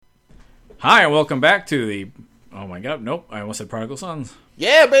Hi, and welcome back to the... Oh my god, nope, I almost said Prodigal Sons.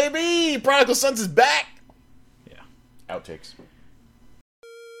 Yeah, baby! Prodigal Sons is back! Yeah. Outtakes.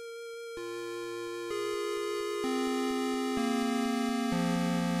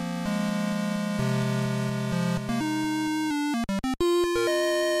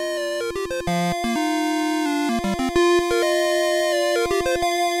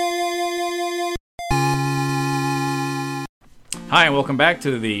 Hi, and welcome back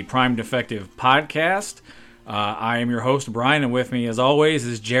to the Prime Defective podcast. I am your host, Brian, and with me, as always,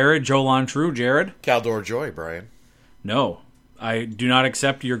 is Jared, Jolan True. Jared? Caldor Joy, Brian. No, I do not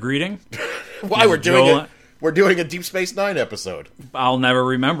accept your greeting. Why? We're doing a Deep Space Nine episode. I'll never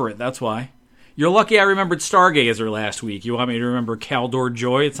remember it, that's why. You're lucky I remembered Stargazer last week. You want me to remember Caldor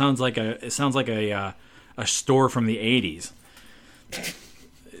Joy? It sounds like a store from the 80s.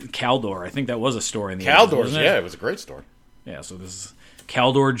 Caldor, I think that was a store in the 80s, wasn't it? Yeah, it was a great store. Yeah, so this is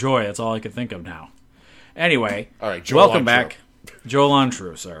Caldor Joy. That's all I could think of now. Anyway, all right, welcome back. Joel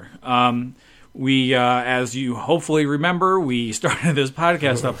True, sir. We, as you hopefully remember, we started this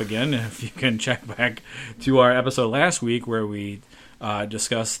podcast up again. If you can check back to our episode last week where we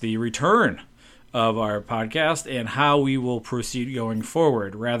discussed the return of our podcast and how we will proceed going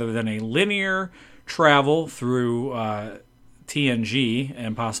forward. Rather than a linear travel through TNG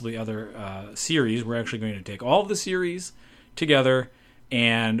and possibly other series, we're actually going to take all of the series together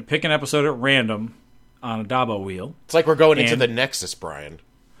and pick an episode at random on a Dabo wheel. It's like we're going into the Nexus, Brian,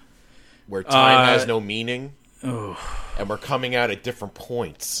 where time has no meaning, and we're coming out at different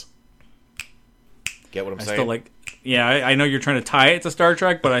points. Get what I'm saying? Still like, yeah, I know you're trying to tie it to Star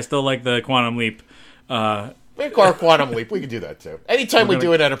Trek, but I still like the Quantum Leap. We can call it Quantum Leap. We can do that too. Anytime we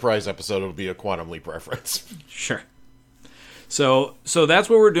do an Enterprise episode, it'll be a Quantum Leap reference. Sure. So that's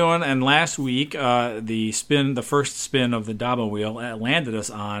what we're doing. And last week, the first spin of the Dabo wheel landed us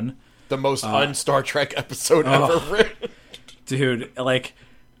on the most un-Star Trek episode ever written. Dude, like,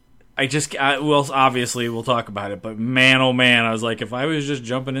 well, obviously we'll talk about it, but man, oh man, I was like, if I was just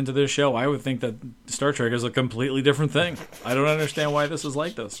jumping into this show, I would think that Star Trek is a completely different thing. I don't understand why this is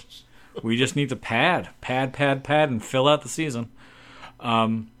like this. We just need to pad, and fill out the season.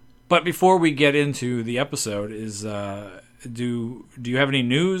 But before we get into the episode, do you have any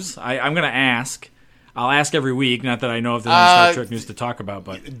news? I'm going to ask. I'll ask every week. Not that I know if there's any Star Trek news to talk about,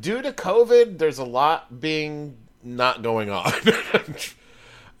 but due to COVID, there's a lot being not going on.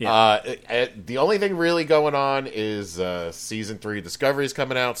 Yeah. The only thing really going on is season 3 Discovery's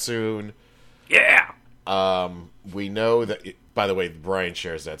coming out soon. Yeah. We know that. By the way, Brian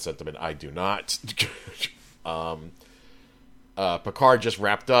shares that sentiment. I do not. Picard just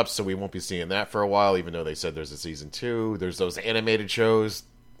wrapped up, so we won't be seeing that for a while, even though they said there's a season 2. There's those animated shows.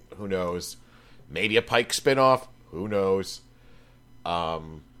 Who knows? Maybe a Pike spinoff. Who knows?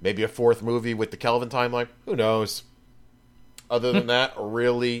 Maybe a 4th movie with the Kelvin timeline. Who knows? Other than that,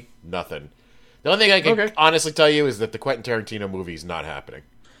 really nothing. The only thing I can honestly tell you is that the Quentin Tarantino movie is not happening.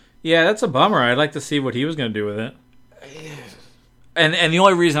 Yeah, that's a bummer. I'd like to see what he was going to do with it. And the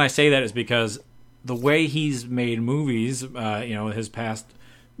only reason I say that is because the way he's made movies, his past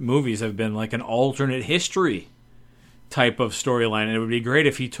movies have been like an alternate history type of storyline. And it would be great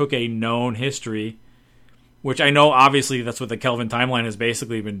if he took a known history, which I know obviously that's what the Kelvin timeline has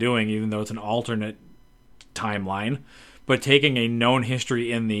basically been doing, even though it's an alternate timeline, but taking a known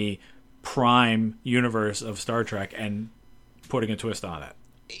history in the prime universe of Star Trek and putting a twist on it.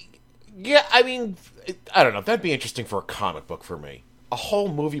 Yeah, I mean, I don't know. That'd be interesting for a comic book for me. A whole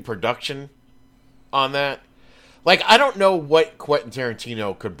movie production on that. Like, I don't know what Quentin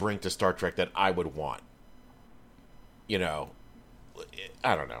Tarantino could bring to Star Trek that I would want. You know,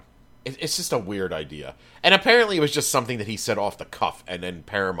 I don't know. It's just a weird idea. And apparently it was just something that he said off the cuff, and then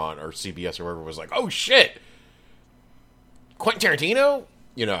Paramount or CBS or whoever was like, oh shit, Quentin Tarantino?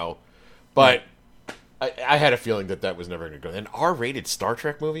 You know, but I had a feeling that was never going to go. An R-rated Star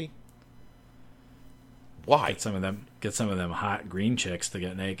Trek movie? Why? Get some of them hot green chicks to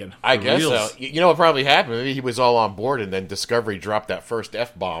get naked. I guess so. You know what probably happened? Maybe he was all on board, and then Discovery dropped that first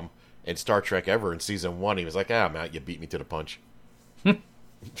F-bomb in Star Trek ever in season 1. He was like, Matt, you beat me to the punch.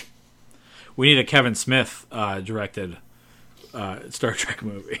 We need a Kevin Smith directed Star Trek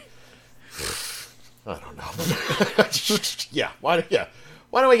movie. I don't know.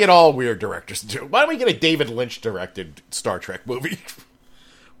 Why don't we get all weird directors to do it? Why don't we get a David Lynch directed Star Trek movie?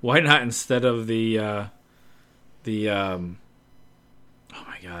 Why not instead of the oh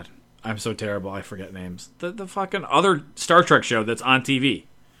my god, I'm so terrible, I forget names. The fucking other Star Trek show that's on TV.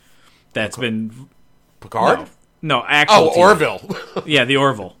 That's been Picard? No, actual TV. Orville. Yeah, the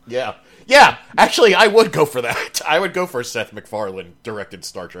Orville. Yeah, actually I would go for that. I would go for a Seth MacFarlane directed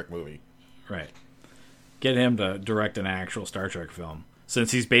Star Trek movie. Right. Get him to direct an actual Star Trek film,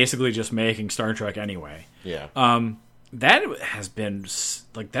 since he's basically just making Star Trek anyway. Yeah. That has been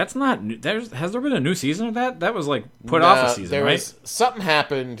like that's not new. Has there been a new season of that? That was like put off a season, right? Something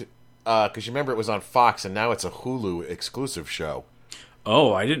happened because you remember it was on Fox and now it's a Hulu exclusive show.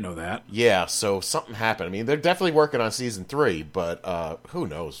 Oh, I didn't know that. Yeah, so something happened. I mean, they're definitely working on season 3, but who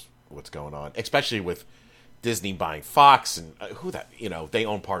knows what's going on? Especially with Disney buying Fox and they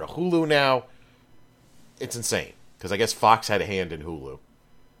own part of Hulu now. It's insane because I guess Fox had a hand in Hulu.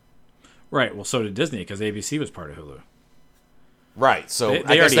 Right. Well, so did Disney because ABC was part of Hulu. Right, so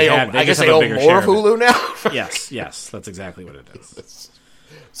I guess they own more of Hulu now? Yes, that's exactly what it is.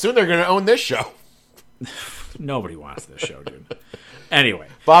 Soon they're going to own this show. Nobody wants this show, dude. Anyway.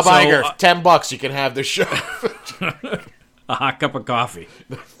 Bob Iger, $10, you can have this show. A hot cup of coffee.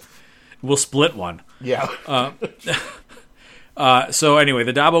 We'll split one. Yeah. So anyway,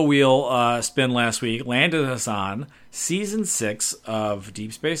 the Dabo Wheel spin last week landed us on Season 6 of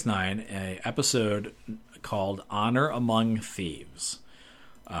Deep Space Nine, an episode called Honor Among Thieves.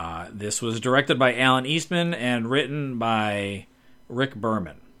 This was directed by Alan Eastman and written by Rick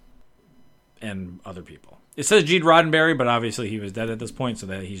Berman and other people. It says Gene Roddenberry, but obviously he was dead at this point, so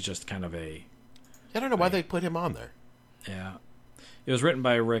that he's just kind of a... I don't know why they put him on there. Yeah. It was written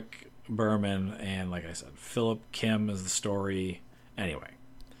by Rick Berman, and like I said, Philip Kim is the story. Anyway.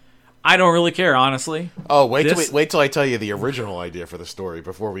 I don't really care, honestly. Oh, wait till I tell you the original idea for the story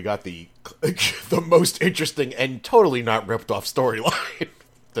before we got the most interesting and totally not ripped off storyline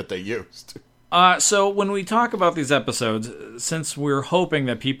that they used. So when we talk about these episodes, since we're hoping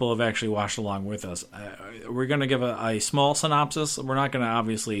that people have actually watched along with us, we're going to give a small synopsis. We're not going to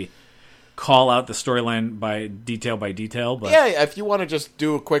obviously call out the storyline by detail, but yeah, if you want to just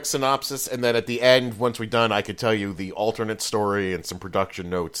do a quick synopsis, and then at the end, once we're done, I could tell you the alternate story and some production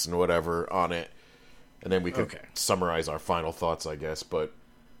notes and whatever on it, and then we could summarize our final thoughts, I guess. But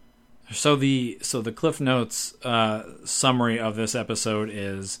so the Cliff Notes summary of this episode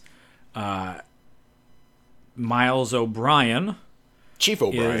is Miles O'Brien, Chief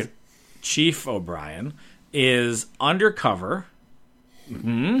O'Brien is undercover.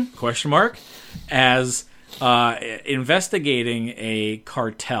 Question mark, as investigating a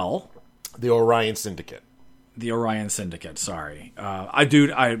cartel, the Orion Syndicate. Sorry,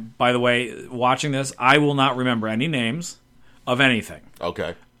 by the way, watching this, I will not remember any names of anything.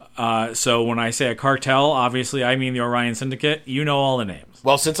 Okay. So when I say a cartel, obviously I mean the Orion Syndicate. You know all the names.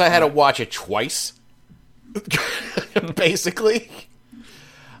 Well, since I had to watch it twice, basically,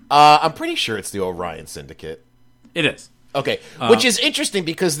 I'm pretty sure it's the Orion Syndicate. It is. Okay, which is interesting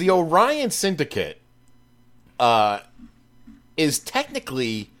because the Orion Syndicate is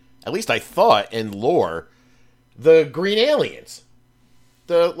technically, at least I thought in lore, the Green Aliens,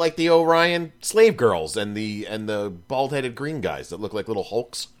 the Orion slave girls and the bald-headed green guys that look like little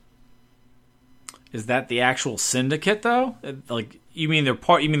Hulks. Is that the actual Syndicate though? You mean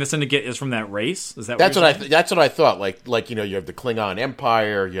the Syndicate is from that race? Is that that's what I thought? Like you have the Klingon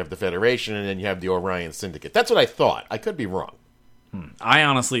Empire, you have the Federation, and then you have the Orion Syndicate. That's what I thought. I could be wrong. I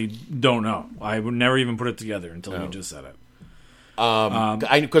honestly don't know. I would never even put it together until you just said it.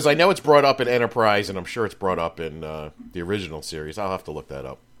 Because I know it's brought up in Enterprise, and I'm sure it's brought up in the original series. I'll have to look that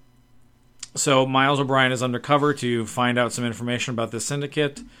up. So Miles O'Brien is undercover to find out some information about this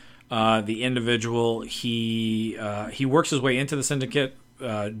syndicate. The individual, he works his way into the syndicate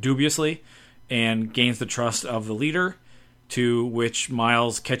dubiously and gains the trust of the leader, to which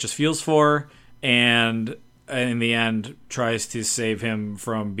Miles catches feels for, and in the end tries to save him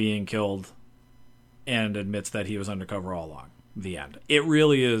from being killed and admits that he was undercover all along. The end. It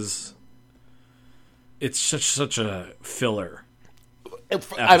really is... It's such a filler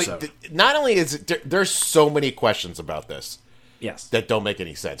episode. I mean, not only is it... There's so many questions about this. Yes. That don't make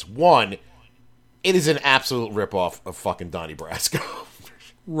any sense. One, it is an absolute ripoff of fucking Donnie Brasco.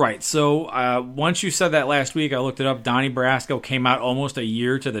 Right. So once you said that last week, I looked it up. Donnie Brasco came out almost a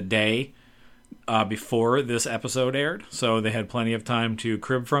year to the day before this episode aired. So they had plenty of time to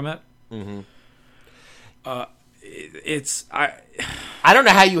crib from it. Mm-hmm. I don't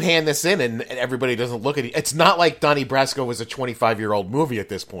know how you hand this in and everybody doesn't look at it. It's not like Donnie Brasco was a 25-year-old movie at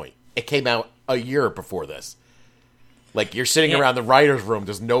this point. It came out a year before this. Like, you're sitting around the writer's room.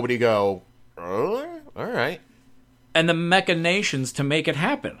 Does nobody go, oh, all right. And the machinations to make it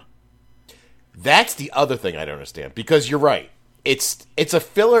happen. That's the other thing I don't understand. Because you're right. It's a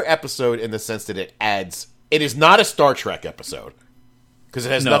filler episode in the sense that it adds... It is not a Star Trek episode. Because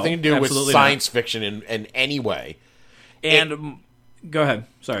it has nothing to do with science fiction in any way. And... go ahead.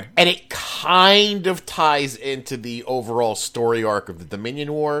 Sorry. And it kind of ties into the overall story arc of the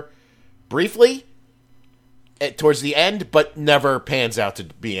Dominion War. briefly towards the end, but never pans out to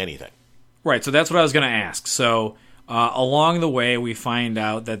be anything. Right, so that's what I was going to ask. So along the way, we find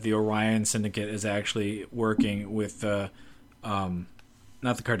out that the Orion Syndicate is actually working with the,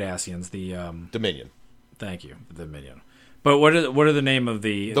 not the Cardassians, the... Dominion. Thank you, the Dominion. But what are the name of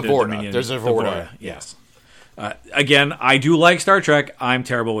the Vorta. Dominion? There's a Vorta. Yes. Again, I do like Star Trek. I'm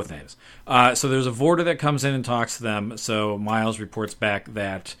terrible with names. So there's a Vorta that comes in and talks to them. So Miles reports back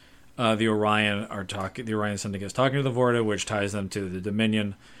that the Orion Syndicate is talking to the Vorta, which ties them to the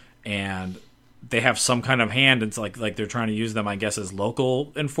Dominion, and they have some kind of hand. It's like they're trying to use them, I guess, as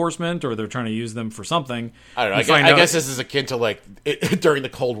local enforcement, or they're trying to use them for something. I don't know. I guess this is akin to during the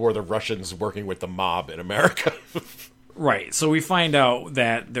Cold War, the Russians working with the mob in America. Right. So we find out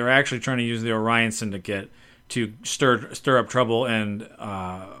that they're actually trying to use the Orion Syndicate to stir up trouble and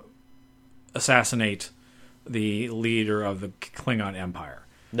assassinate the leader of the Klingon Empire.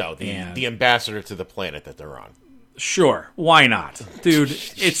 No, the ambassador to the planet that they're on. Sure, why not, dude?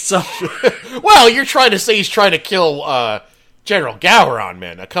 It's so. Well, you're trying to say he's trying to kill General Gowron,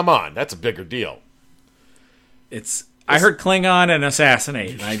 man. Now, come on, that's a bigger deal. I heard Klingon and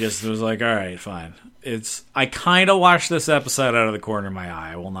assassinate, and I just was like, all right, fine. I kind of watched this episode out of the corner of my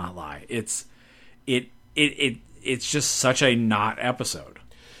eye. I will not lie. It's just such a not episode.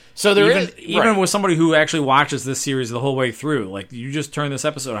 So even with somebody who actually watches this series the whole way through, like you just turn this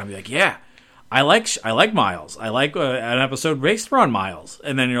episode on and be like, yeah, I like Miles. I like an episode based around Miles,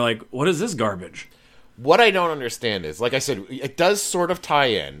 and then you're like, what is this garbage? What I don't understand is, like I said, it does sort of tie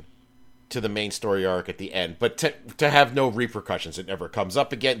in to the main story arc at the end, but to have no repercussions, it never comes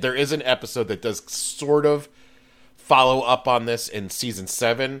up again. There is an episode that does sort of follow up on this in season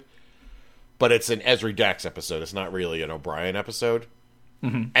 7, but it's an Ezri Dax episode. It's not really an O'Brien episode,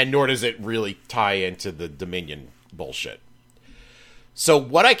 and nor does it really tie into the Dominion bullshit. So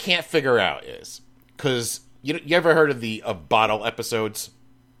what I can't figure out is, because you ever heard of bottle episodes?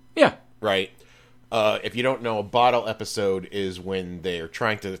 Yeah. Right? If you don't know, a bottle episode is when they're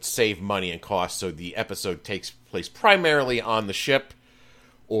trying to save money and cost, so the episode takes place primarily on the ship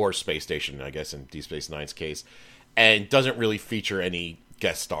or space station, I guess in Deep Space Nine's case, and doesn't really feature any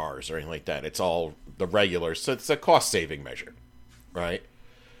guest stars or anything like that. It's all the regulars, so it's a cost-saving measure, right?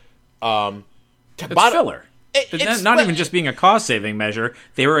 It's filler. It's not even just being a cost-saving measure.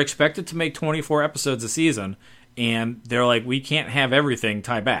 They were expected to make 24 episodes a season, and they're like, we can't have everything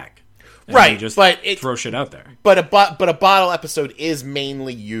tie back. And right, just but throw shit out there. But a bottle episode is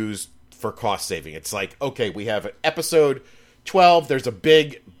mainly used for cost-saving. It's like, okay, we have an episode 12, there's a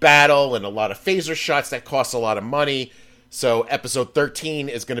big battle and a lot of phaser shots that cost a lot of money, so episode 13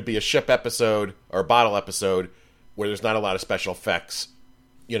 is going to be a ship episode, or a bottle episode, where there's not a lot of special effects.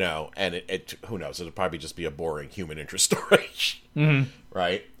 And it who knows? It'll probably just be a boring human interest story,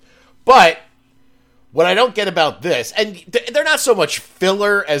 right? But what I don't get about this, and they're not so much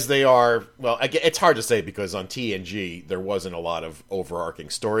filler as they are. Well, it's hard to say because on TNG there wasn't a lot of overarching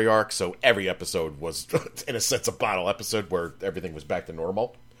story arc, so every episode was, in a sense, a bottle episode where everything was back to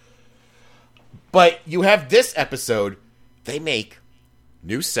normal. But you have this episode; they make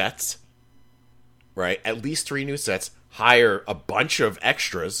new sets, right? At least 3 new sets. Hire a bunch of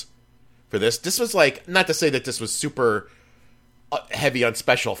extras for this. This was like, not to say that this was super heavy on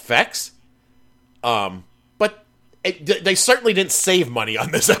special effects, but they certainly didn't save money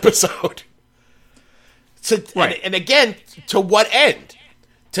on this episode. So, right. and again, to what end?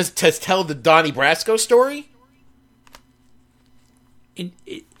 To tell the Donnie Brasco story?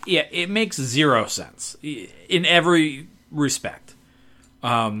 It makes zero sense in every respect.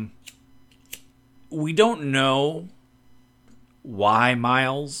 We don't know why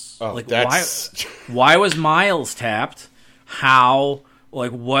Miles, why was Miles tapped? How,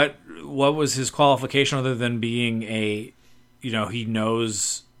 what was his qualification other than being he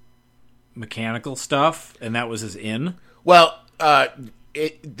knows mechanical stuff and that was his in? Well,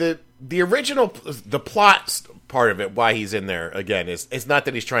 the original, the plot part of it, why he's in there again is not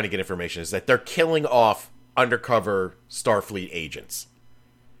that he's trying to get information, is that they're killing off undercover Starfleet agents.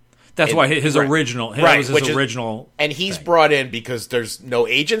 That's why his original, and he's thing. Brought in because there's no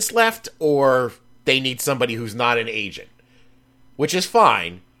agents left, or they need somebody who's not an agent, which is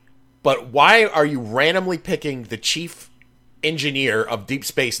fine. But why are you randomly picking the chief engineer of Deep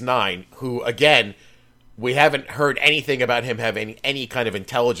Space Nine, who, again, we haven't heard anything about him having any kind of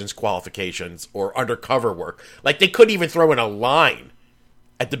intelligence qualifications or undercover work? Like, they couldn't even throw in a line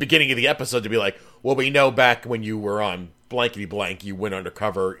at the beginning of the episode to be like, well, we know back when you were on blankety blank, you went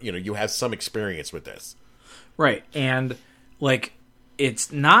undercover, you have some experience with this. Right. And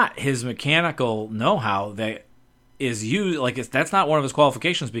it's not his mechanical know-how that is used, that's not one of his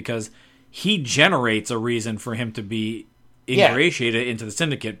qualifications, because he generates a reason for him to be ingratiated into the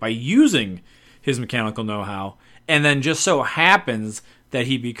syndicate by using his mechanical know-how, and then just so happens that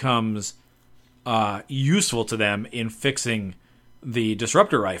he becomes useful to them in fixing the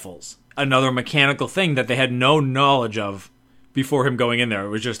disruptor rifles. Another mechanical thing that they had no knowledge of before him going in there. It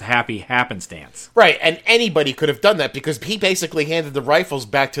was just happy happenstance. Right, and anybody could have done that because he basically handed the rifles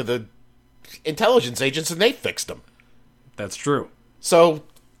back to the intelligence agents and they fixed them. That's true. So,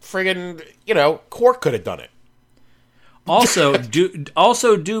 friggin', Quark could have done it. Also,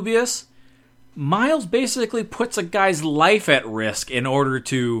 also dubious, Miles basically puts a guy's life at risk in order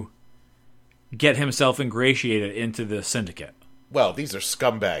to get himself ingratiated into the syndicate. Well, these are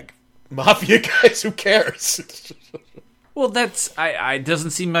scumbag mafia guys. Who cares? Well, it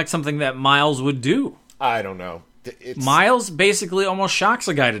doesn't seem like something that Miles would do. I don't know. Miles basically almost shocks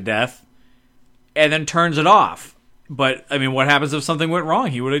a guy to death and then turns it off. But, I mean, what happens if something went wrong?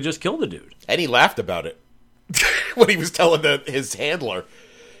 He would have just killed the dude. And he laughed about it when he was telling his handler.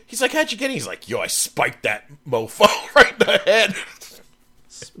 He's like, how'd you get it? He's like, yo, I spiked that mofo right in the head.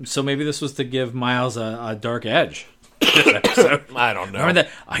 So maybe this was to give Miles a dark edge. I don't know. Remember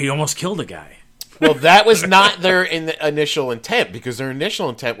that? He almost killed a guy. Well, that was not their initial intent, because their initial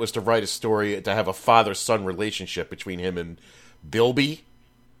intent was to write a story to have a father-son relationship between him and Bilby.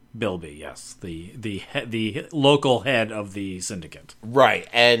 Bilby, yes, the local head of the syndicate. Right,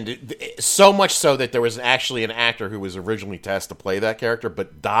 and so much so that there was actually an actor who was originally tasked to play that character,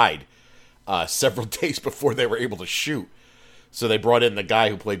 but died several days before they were able to shoot. So they brought in the guy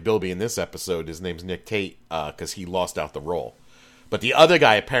who played Bilby in this episode. His name's Nick Tate, because he lost out the role. But the other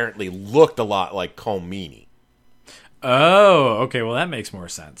guy apparently looked a lot like Colm Meaney. Oh, okay. Well, that makes more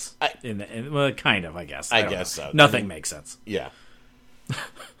sense. Well, kind of, I guess. I guess so. Nothing makes sense. Yeah.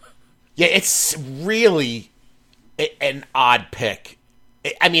 Yeah, it's really an odd pick.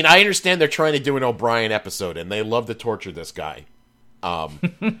 I mean, I understand they're trying to do an O'Brien episode, and they love to torture this guy.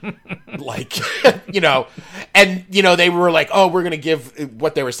 Like, and, they were like, oh, we're going to give,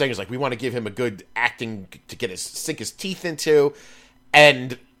 what they were saying is like, we want to give him a good acting to sink his teeth into.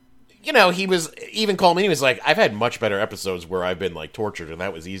 And, he was, even Colm Meaney was like, I've had much better episodes where I've been, like, tortured, and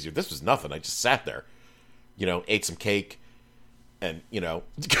that was easier. This was nothing. I just sat there, ate some cake, and,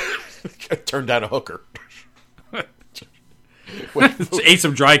 turned down a hooker. Ate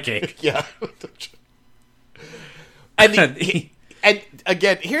some dry cake. Yeah. And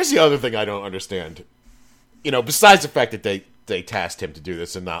again, here's the other thing I don't understand. Besides the fact that they tasked him to do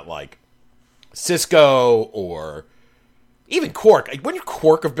this and not, like, Sisko or even Quark. Wouldn't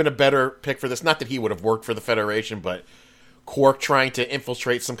Quark have been a better pick for this? Not that he would have worked for the Federation, but Quark trying to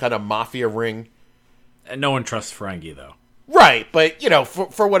infiltrate some kind of mafia ring. And no one trusts Ferengi, though. Right, but,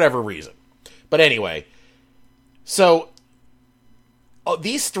 for whatever reason. But anyway, so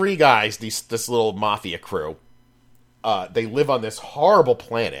these three guys, this little mafia crew, they live on this horrible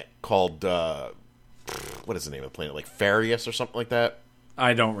planet called, what is the name of the planet? Like Farius or something like that?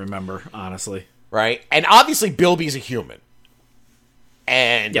 I don't remember, honestly. Right? And obviously Bilby's a human.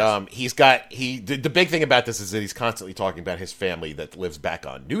 And yes. The big thing about this is that he's constantly talking about his family that lives back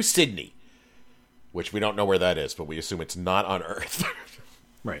on New Sydney, which we don't know where that is, but we assume it's not on Earth.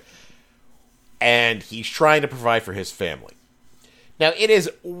 Right. And he's trying to provide for his family. Now, it is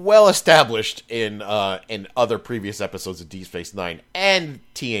well established in other previous episodes of DS9 and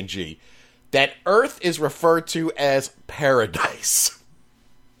TNG that Earth is referred to as paradise.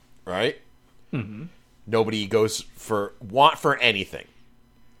 Right? Mm-hmm. Nobody goes for anything.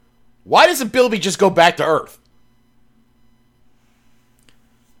 Why doesn't Bilby just go back to Earth?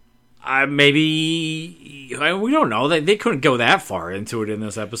 Maybe we don't know. They couldn't go that far into it in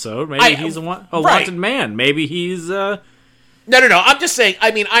this episode. Maybe he's a wanted man. Maybe he's. No. I'm just saying.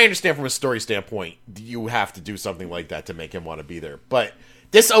 I mean, I understand from a story standpoint, you have to do something like that to make him want to be there. But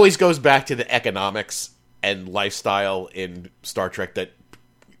this always goes back to the economics and lifestyle in Star Trek that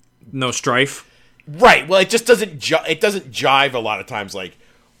no strife. Right. Well, it just doesn't. It doesn't jive a lot of times. Like,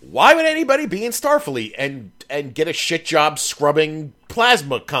 why would anybody be in Starfleet and get a shit job scrubbing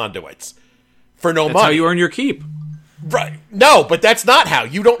plasma conduits for no money? That's how you earn your keep. Right. No, but that's not how.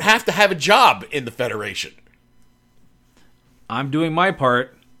 You don't have to have a job in the Federation. I'm doing my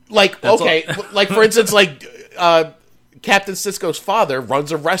part. Like, that's okay. Like, for instance, like, Captain Sisko's father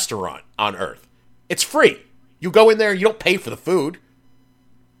runs a restaurant on Earth. It's free. You go in there, you don't pay for the food.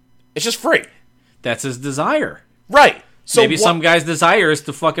 It's just free. That's his desire. Right. So maybe some guy's desire is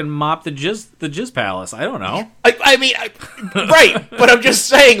to fucking mop the jizz palace. I don't know. I mean, right. But I'm just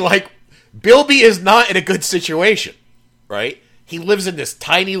saying, like, Bilby is not in a good situation, right? He lives in this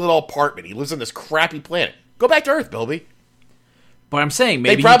tiny little apartment. He lives on this crappy planet. Go back to Earth, Bilby. But I'm saying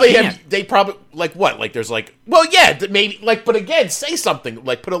maybe they probably like what? Like there's like, well, yeah, maybe like, but again, say something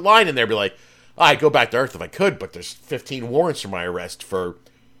like put a line in there, be like, I'd go back to Earth if I could, but there's 15 warrants for my arrest for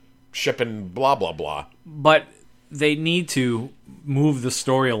shipping blah blah blah. But they need to move the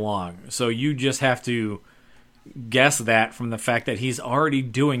story along, so you just have to guess that from the fact that he's already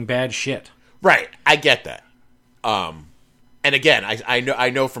doing bad shit. Right, I get that. And again, I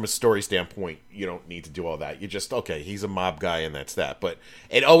know from a story standpoint, you don't need to do all that. You just, okay, he's a mob guy and that's that. But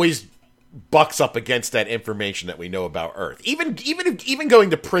it always bucks up against that information that we know about Earth. Even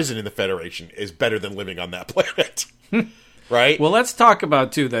going to prison in the Federation is better than living on that planet. Right? Well, let's talk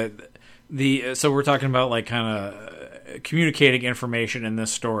about, too, so we're talking about, like, kind of communicating information in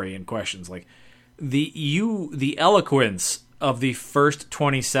this story and questions. Like, the eloquence of the first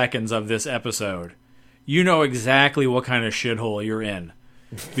 20 seconds of this episode, you know exactly what kind of shithole you're in,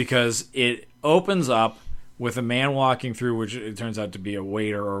 because it opens up with a man walking through, which it turns out to be a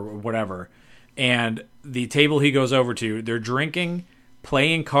waiter or whatever, and the table he goes over to, they're drinking,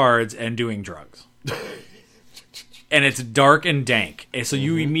 playing cards, and doing drugs. And it's dark and dank, and so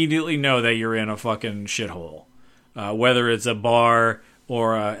you immediately know that you're in a fucking shithole, whether it's a bar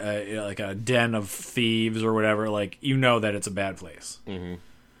or like a den of thieves or whatever. Like, you know that it's a bad place. Mm-hmm.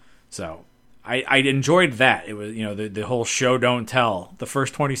 So I enjoyed that. It was, the whole show don't tell. The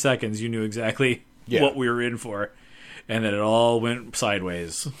first 20 seconds, you knew exactly what we were in for, and then it all went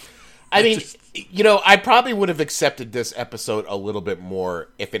sideways. I mean, I probably would have accepted this episode a little bit more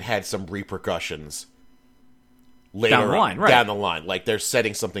if it had some repercussions later down the line, right? Down the line. Like, they're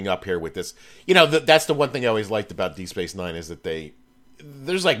setting something up here with this. That's the one thing I always liked about Deep Space Nine, is that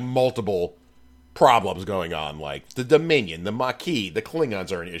there's like multiple problems going on. Like the Dominion, the Maquis, the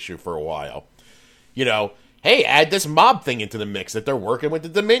Klingons are an issue for a while. Hey, add this mob thing into the mix that they're working with the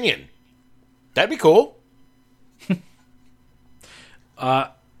Dominion. That'd be cool.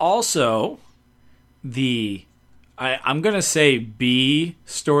 Also, I'm going to say B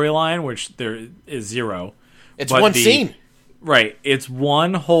storyline, which there is 0. It's one scene. Right. It's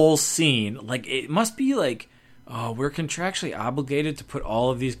one whole scene. Like, it must be like, we're contractually obligated to put all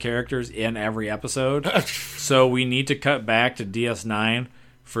of these characters in every episode. So we need to cut back to DS9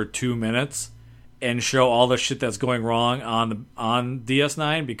 for 2 minutes and show all the shit that's going wrong on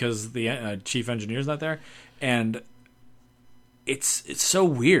DS9 because the chief engineer's not there. And it's so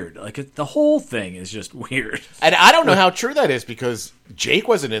weird. Like, the whole thing is just weird. And I don't know how true that is, because Jake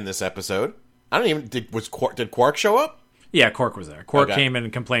wasn't in this episode. I don't even... Did Quark show up? Yeah, Quark was there. Quark came in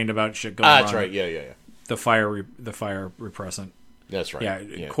and complained about shit going wrong. That's right. Yeah. The fire repressant. That's right.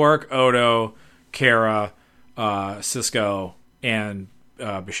 Yeah. Quark, Odo, Kara, Cisco, and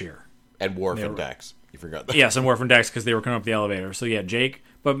Bashir. And Worf and Dax. You forgot that. Yes, and Worf and Dax, because they were coming up the elevator. So yeah, Jake.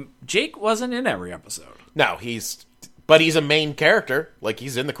 But Jake wasn't in every episode. No, he's a main character. Like,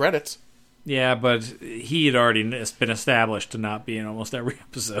 he's in the credits. Yeah, but he had already been established to not be in almost every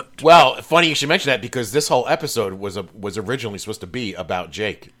episode. Well, funny you should mention that, because this whole episode was originally supposed to be about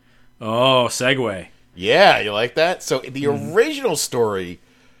Jake. Oh, segue. Yeah, you like that? So the original story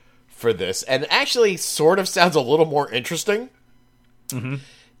for this, and actually sort of sounds a little more interesting,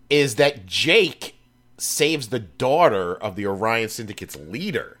 is that Jake saves the daughter of the Orion Syndicate's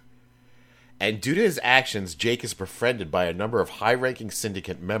leader. And due to his actions, Jake is befriended by a number of high-ranking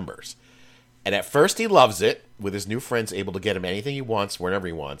Syndicate members. And at first he loves it, with his new friends able to get him anything he wants, whenever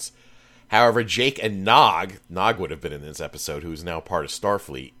he wants. However, Jake and Nog would have been in this episode, who's now part of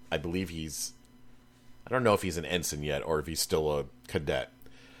Starfleet. I believe I don't know if he's an ensign yet, or if he's still a cadet.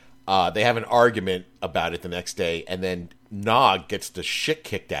 They have an argument about it the next day, and then Nog gets the shit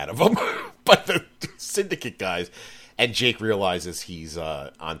kicked out of him by the Syndicate guys. And Jake realizes he's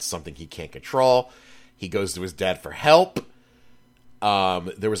on something he can't control. He goes to his dad for help.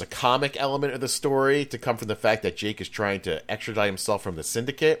 There was a comic element of the story to come from the fact that Jake is trying to extradite himself from the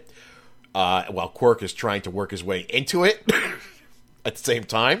Syndicate, while Quark is trying to work his way into it at the same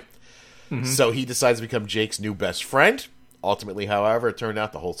time. Mm-hmm. So he decides to become Jake's new best friend. Ultimately, however, it turned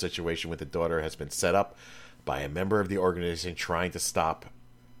out the whole situation with the daughter has been set up by a member of the organization trying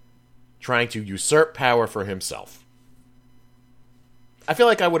to usurp power for himself. I feel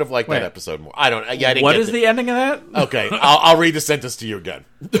like I would have liked that episode more. I don't. Yeah, I didn't what is the ending of that? Okay, I'll read the sentence to you again.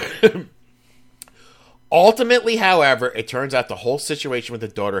 Ultimately, however, it turns out the whole situation with the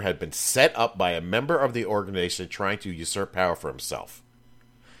daughter had been set up by a member of the organization trying to usurp power for himself.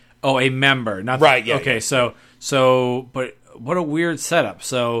 Oh, a member, not right. Yeah. Okay, yeah. So, but what a weird setup.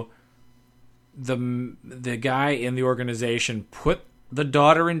 So, the guy in the organization put the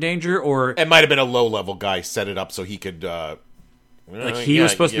daughter in danger, or it might have been a low-level guy set it up so he could Like he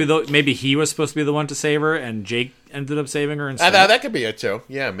was supposed to be maybe he was supposed to be the one to save her, and Jake ended up saving her instead. That could be it too.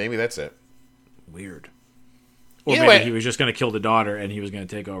 Yeah, maybe that's it. Weird. Or Either maybe way, he was just going to kill the daughter, and he was going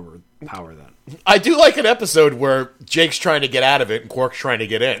to take over power then. I do like an episode where Jake's trying to get out of it and Quark's trying to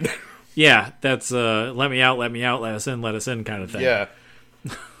get in. Yeah, that's let me out, let us in kind of thing. Yeah.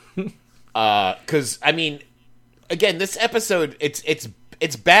 Because I mean, again, this episode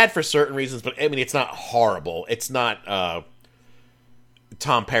it's bad for certain reasons, but I mean, it's not horrible. It's not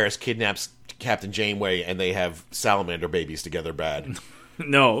Tom Paris kidnaps Captain Janeway and they have salamander babies together bad.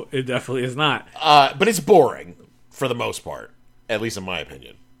 No, it definitely is not. But it's boring for the most part, at least in my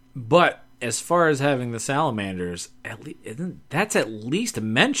opinion. But as far as having the salamanders, that's at least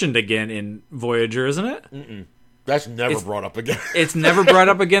mentioned again in Voyager, isn't it? Mm-mm. That's never brought up again. It's never brought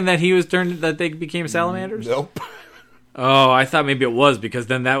up again that that they became salamanders? Nope. Oh, I thought maybe it was, because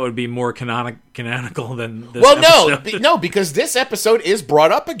then that would be more canonical than this episode. No, because this episode is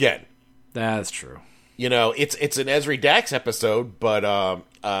brought up again. That's true. You know, it's an Ezri Dax episode, but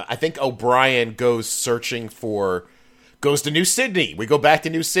I think O'Brien goes to New Sydney. We go back to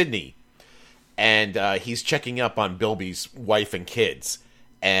New Sydney, and he's checking up on Bilby's wife and kids,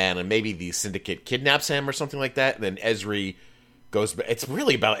 and maybe the Syndicate kidnaps him or something like that. And then Ezri goes. It's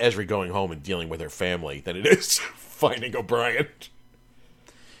really about Ezri going home and dealing with her family than it is finding O'Brien.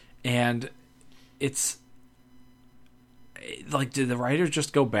 And it's like, did the writers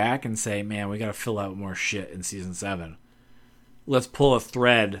just go back and say, man, we got to fill out more shit in season 7? Let's pull a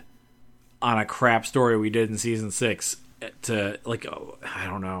thread on a crap story we did in season 6 to, like, I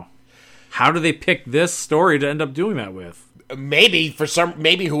don't know. How do they pick this story to end up doing that with? Maybe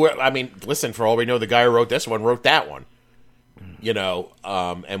I mean, listen, for all we know, the guy who wrote this one wrote that one, you know,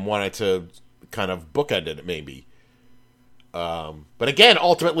 and wanted to kind of bookend it maybe. But again,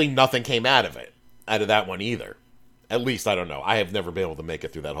 ultimately nothing came out of that one either. At least, I don't know. I have never been able to make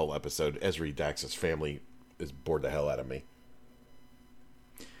it through that whole episode. Ezri Dax's family is bored the hell out of me.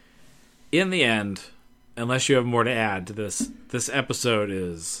 In the end, unless you have more to add to this episode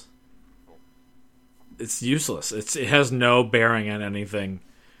it's useless. It has no bearing on anything.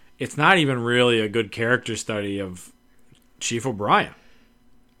 It's not even really a good character study of Chief O'Brien.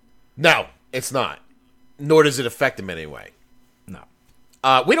 No, it's not. Nor does it affect him in any way. No.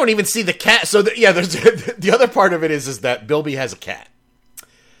 We don't even see the cat. So, there's the other part of it is that Bilby has a cat.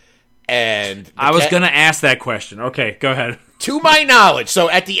 And I was going to ask that question. Okay, go ahead. To my knowledge, so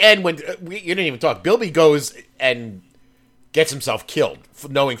at the end, when you didn't even talk, Bilby goes and gets himself killed,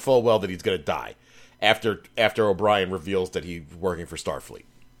 knowing full well that he's going to die after O'Brien reveals that he's working for Starfleet.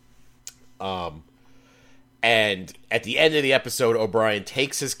 And at the end of the episode, O'Brien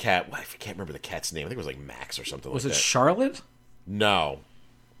takes his cat. I can't remember the cat's name. I think it was like Max or something like that. Was it Charlotte? No.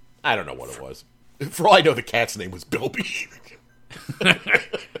 I don't know what it was. For all I know, the cat's name was Bilby.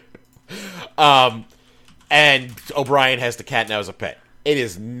 And O'Brien has the cat now as a pet. It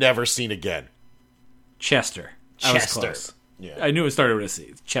is never seen again. Chester. I was close. Yeah. I knew it started with a C.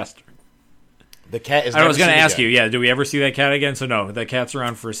 It's Chester. The cat is I was going to ask you, do we ever see that cat again? So no, that cat's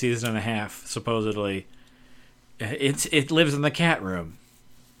around for a season and a half, supposedly. It lives in the cat room.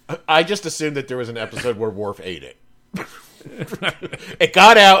 I just assumed that there was an episode where Worf ate it. It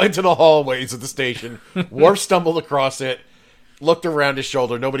got out into the hallways of the station. Worf stumbled across it, looked around his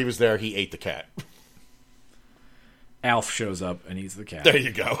shoulder. Nobody was there. He ate the cat. Alf shows up and eats the cat. There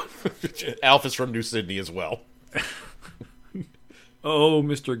you go. Alf is from New Sydney as well. Oh,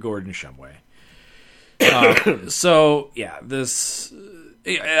 Mr. Gordon Shumway. So, yeah, this...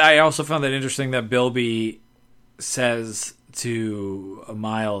 I also found that interesting that Bilby says to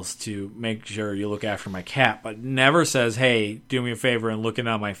Miles to make sure you look after my cat, but never says, hey, do me a favor and look in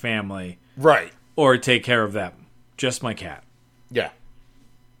on my family. Right. Or take care of them. Just my cat. Yeah.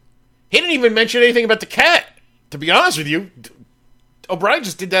 He didn't even mention anything about the cat. To be honest with you, O'Brien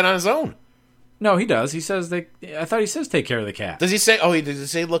just did that on his own. No, he does. He says I thought he says take care of the cat. Does he say? Oh, does he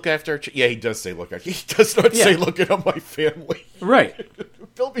say look after? Yeah, he does say look after. He does not say look at my family. Right.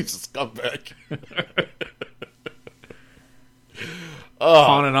 Bilby's a scumbag.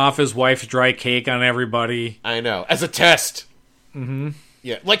 Pawning off his wife's dry cake on everybody. I know, as a test. Mm-hmm.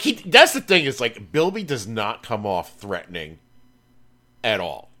 Yeah, like that's the thing is like Bilby does not come off threatening at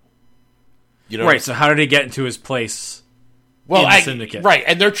all. You know, right? So how did he get into his place? Well, in the Syndicate? Right,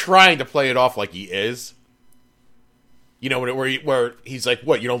 and they're trying to play it off like he is. You know, where he's like,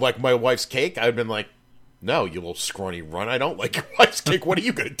 "What? You don't like my wife's cake?" I've been like, "No, you little scrawny run. I don't like your wife's cake. What are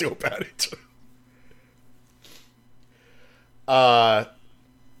you going to do about it?"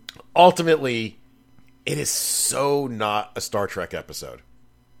 Ultimately, it is so not a Star Trek episode.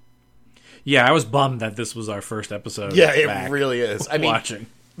 Yeah, I was bummed that this was our first episode. Yeah, it really is. I mean, watching.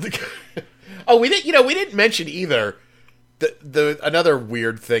 We didn't mention either. The another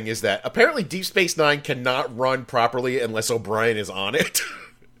weird thing is that apparently Deep Space Nine cannot run properly unless O'Brien is on it.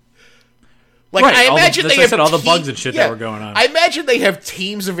 Like, right. I imagine they have all the bugs and shit that were going on. I imagine they have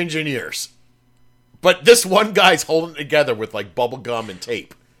teams of engineers, but this one guy's holding it together with like bubble gum and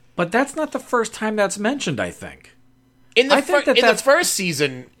tape. But that's not the first time that's mentioned, I think. In the first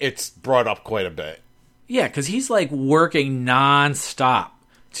season, it's brought up quite a bit. Yeah, because he's like working nonstop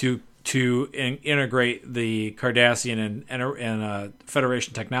to integrate the Cardassian and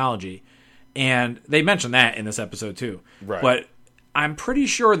Federation technology, and they mentioned that in this episode too. Right. But I'm pretty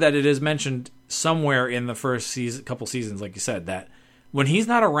sure that it is mentioned somewhere in the first couple seasons, like you said, that when he's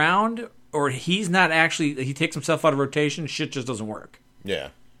not around or he's not actually, he takes himself out of rotation, shit just doesn't work.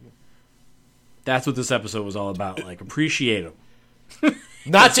 Yeah. That's what this episode was all about. Like, appreciate him.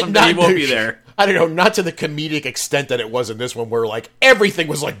 He won't be there. I don't know, not to the comedic extent that it was in this one, where like everything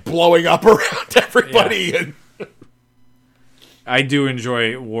was like blowing up around everybody. Yeah. And I do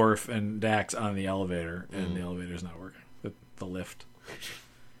enjoy Worf and Dax on the elevator, and the elevator's not working. The lift.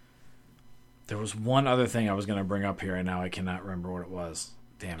 There was one other thing I was going to bring up here, and now I cannot remember what it was.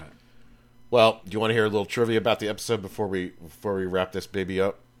 Damn it. Well, do you want to hear a little trivia about the episode before we wrap this baby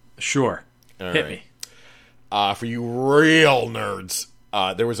up? Sure. All Hit right. me. For you real nerds,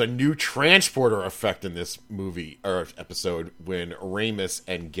 there was a new transporter effect in this movie or episode when Ramus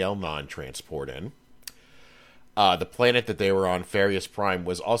and Gelnon transport in. The planet that they were on, Farius Prime,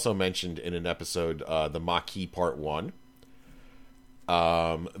 was also mentioned in an episode, The Maquis Part 1.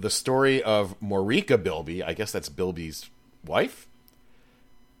 The story of Morika Bilby, I guess that's Bilby's wife,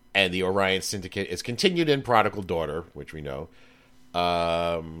 and the Orion Syndicate is continued in Prodigal Daughter, which we know.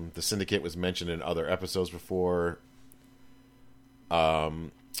 The Syndicate was mentioned in other episodes before. Though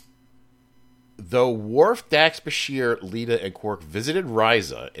Worf, Dax, Bashir, Lita, and Quark visited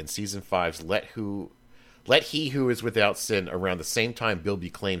Risa in Season 5's Let He Who Is Without Sin around the same time Bilby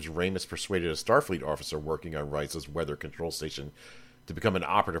claims Ramus persuaded a Starfleet officer working on Risa's weather control station to become an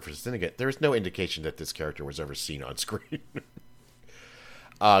operative for the Syndicate, there is no indication that this character was ever seen on screen.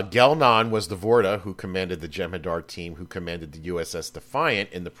 Gelnon was the Vorta who commanded the Jem'Hadar team who commanded the USS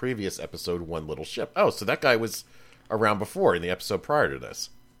Defiant in the previous episode, One Little Ship. Oh, so that guy was around before in the episode prior to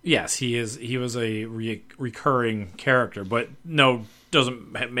this. Yes, he is. He was a recurring character, but no,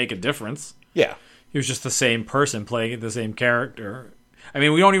 doesn't make a difference. Yeah. He was just the same person playing the same character. I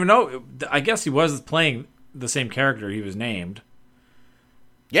mean, we don't even know. I guess he was playing the same character he was named.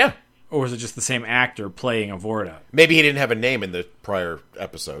 Yeah. Or was it just the same actor playing a Vorta? Maybe he didn't have a name in the prior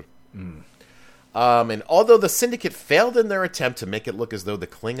episode. And although the Syndicate failed in their attempt to make it look as though the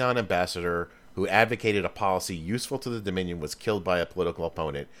Klingon ambassador who advocated a policy useful to the Dominion was killed by a political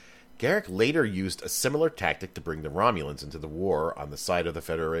opponent, Garrick later used a similar tactic to bring the Romulans into the war on the side of the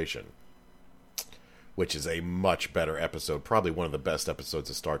Federation. Which is a much better episode. Probably one of the best episodes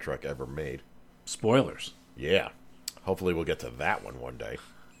of Star Trek ever made. Spoilers. Yeah. Hopefully we'll get to that one day.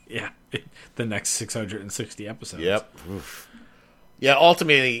 Yeah. The next 660 episodes. Yep. Oof. Yeah,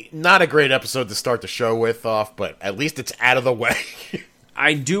 ultimately, not a great episode to start the show with off, but at least it's out of the way.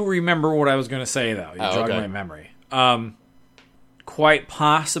 I do remember what I was going to say, though. You jogged my memory. Quite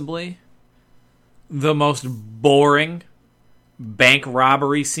possibly the most boring bank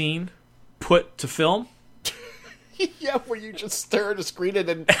robbery scene put to film. Yeah, where you just stare at a screen and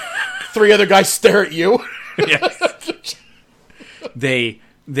then three other guys stare at you. Yes.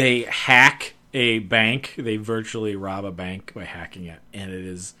 They hack a bank. They virtually rob a bank by hacking it, and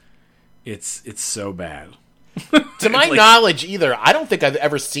it's so bad. To my knowledge, either I don't think I've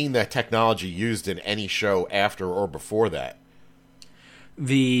ever seen that technology used in any show after or before that.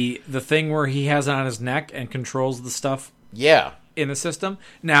 The thing where he has it on his neck and controls the stuff. Yeah. In the system.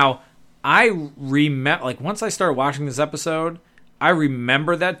 Now, I remember, like, once I started watching this episode, I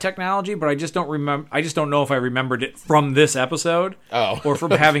remember that technology, but I just don't remember. I just don't know if I remembered it from this episode, or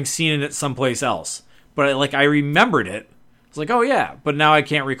from having seen it someplace else. But I remembered it. It's like, oh yeah, but now I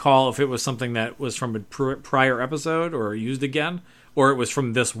can't recall if it was something that was from a prior episode or used again, or it was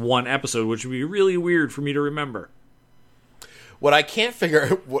from this one episode, which would be really weird for me to remember. What I can't figure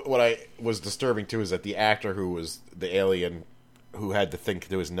out, what I was disturbing too, is that the actor who was the alien who had the thing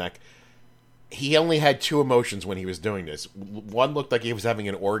to his neck, he only had two emotions when he was doing this. One looked like he was having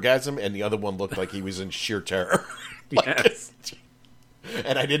an orgasm, and the other one looked like he was in sheer terror. Yes.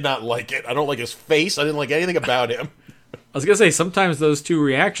 And I did not like it. I don't like his face. I didn't like anything about him. I was gonna say sometimes those two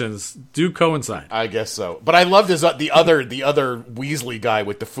reactions do coincide. I guess so, but I loved his the other Weasley guy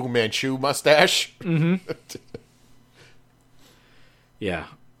with the Fu Manchu mustache. Mm-hmm. Yeah.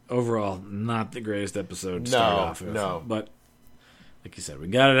 overall, not the greatest episode to start off with. No. But, like you said, we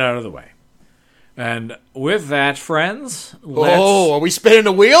got it out of the way. And with that, friends, are we spinning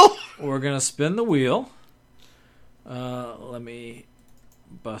the wheel? We're going to spin the wheel. Let me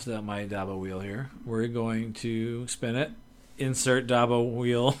bust out my Dabo wheel here. We're going to spin it. Insert Dabo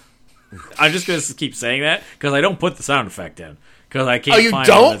wheel. I'm just going to keep saying that because I don't put the sound effect in. Because I can't find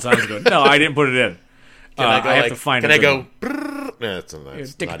it when it sounds good. No, I didn't put it in. I have to find it. Can I go... No, that's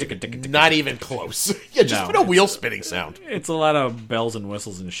not even close. Yeah, just put a wheel spinning sound. It's a lot of bells and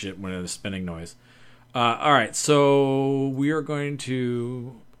whistles and shit when it's spinning noise. All right, so we are going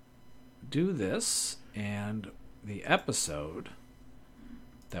to do this, and the episode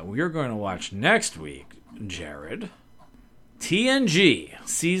that we are going to watch next week, Jared, TNG,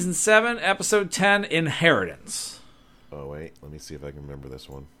 Season 7, Episode 10, Inheritance. Oh, wait, let me see if I can remember this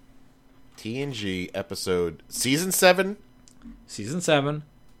one. TNG, Episode... Season 7? Season 7,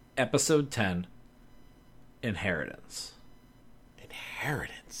 Episode 10, Inheritance.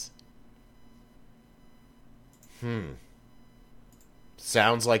 Inheritance?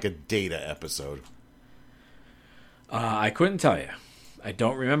 Sounds like a Data episode. I couldn't tell you. I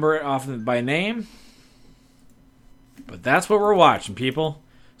don't remember it often by name. But that's what we're watching, people.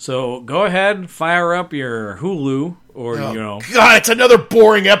 So go ahead, fire up your Hulu, or, God, it's another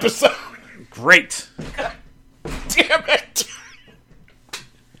boring episode. Great. God damn it.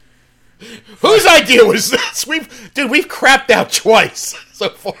 Whose idea was this? We've crapped out twice so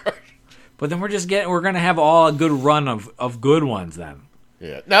far. But then we're going to have all a good run of good ones then.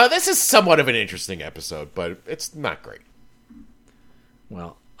 Yeah. Now, this is somewhat of an interesting episode, but it's not great.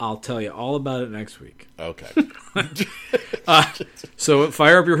 Well, I'll tell you all about it next week. Okay. So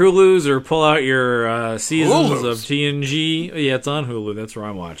fire up your Hulus or pull out your seasons Hulus. of TNG. Yeah, it's on Hulu. That's where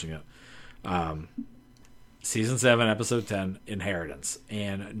I'm watching it. Season 7, Episode 10, Inheritance.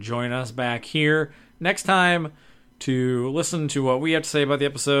 And join us back here next time to listen to what we have to say about the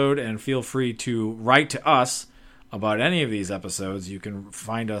episode, and feel free to write to us about any of these episodes. You can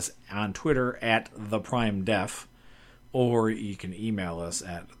find us on Twitter at ThePrimeDef, or you can email us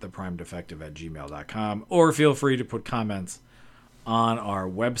at theprimedefective@gmail.com, or feel free to put comments on our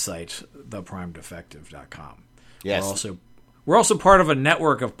website, theprimedefective.com. Yes. We're also part of a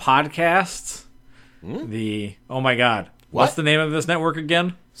network of podcasts. Oh my God. What's the name of this network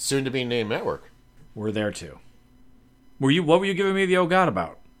again? Soon to be named network. We're there too. What were you giving me the oh God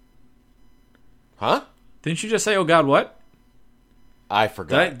about? Huh? Didn't you just say oh God what? I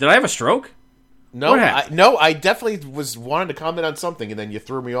forgot. Did I have a stroke? No, I definitely was wanting to comment on something, and then you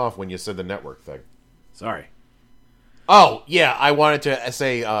threw me off when you said the network thing. Sorry. Oh, yeah, I wanted to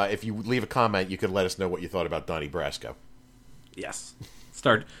say, if you leave a comment, you could let us know what you thought about Donnie Brasco. Yes.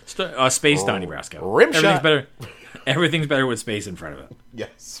 Space Donnie Brasco. Rimshot. Everything's better with space in front of it.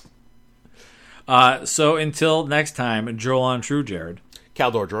 Yes. So until next time, Joel on True, Jared.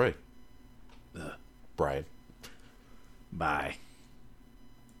 Caldor Droid. Brian. Bye.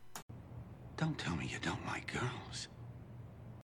 Don't tell me you don't like girls.